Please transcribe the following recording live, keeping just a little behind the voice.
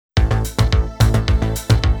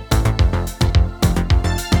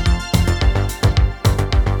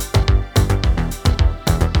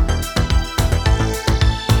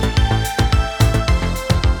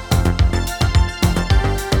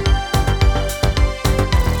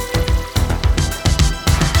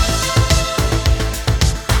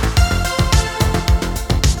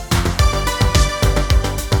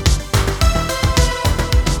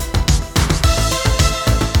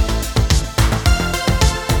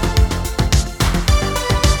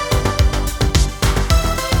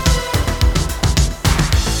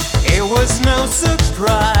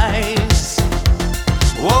surprise.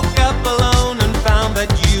 Woke up alone and found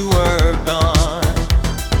that you were gone.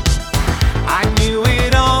 I knew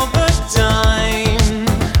it all the time.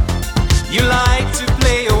 You like to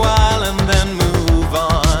play a while and then move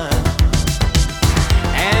on.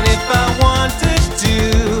 And if I wanted to,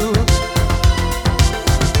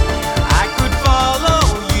 I could follow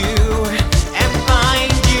you and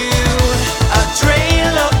find you. A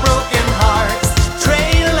trail of broken hearts,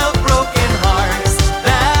 trail of broken hearts.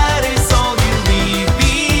 That is all you leave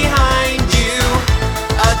behind you.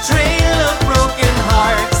 A trail of broken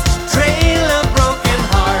hearts, trail of broken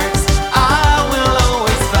hearts. I will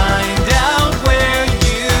always find out where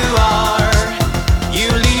you are. You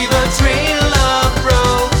leave a trail of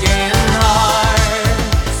broken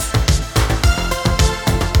hearts.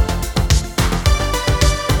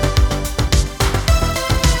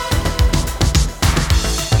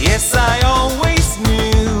 Yes, I always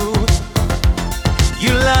knew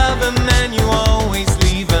you love him and you always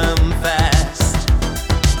leave him fast.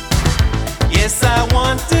 Yes, I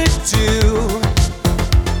wanted to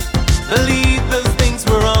believe those things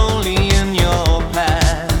were only in your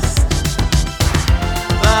past.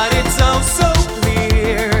 But it's oh so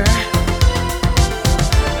clear,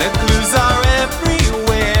 the clues are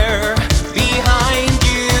everywhere behind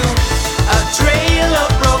you. A trail of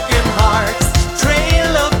broken hearts,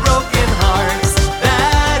 trail of broken hearts.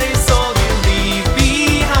 That is all you leave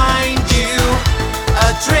behind you. A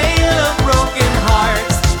trail of broken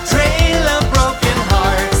hearts, trail of broken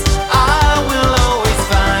hearts. I will always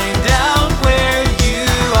find out where you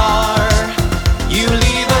are. You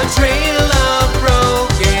leave a trail of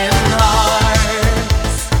broken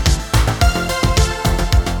hearts.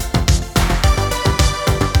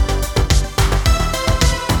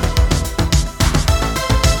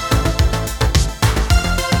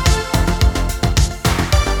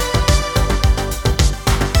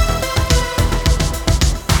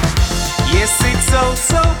 Yes, it's oh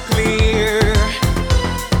so clear,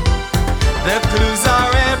 the clues are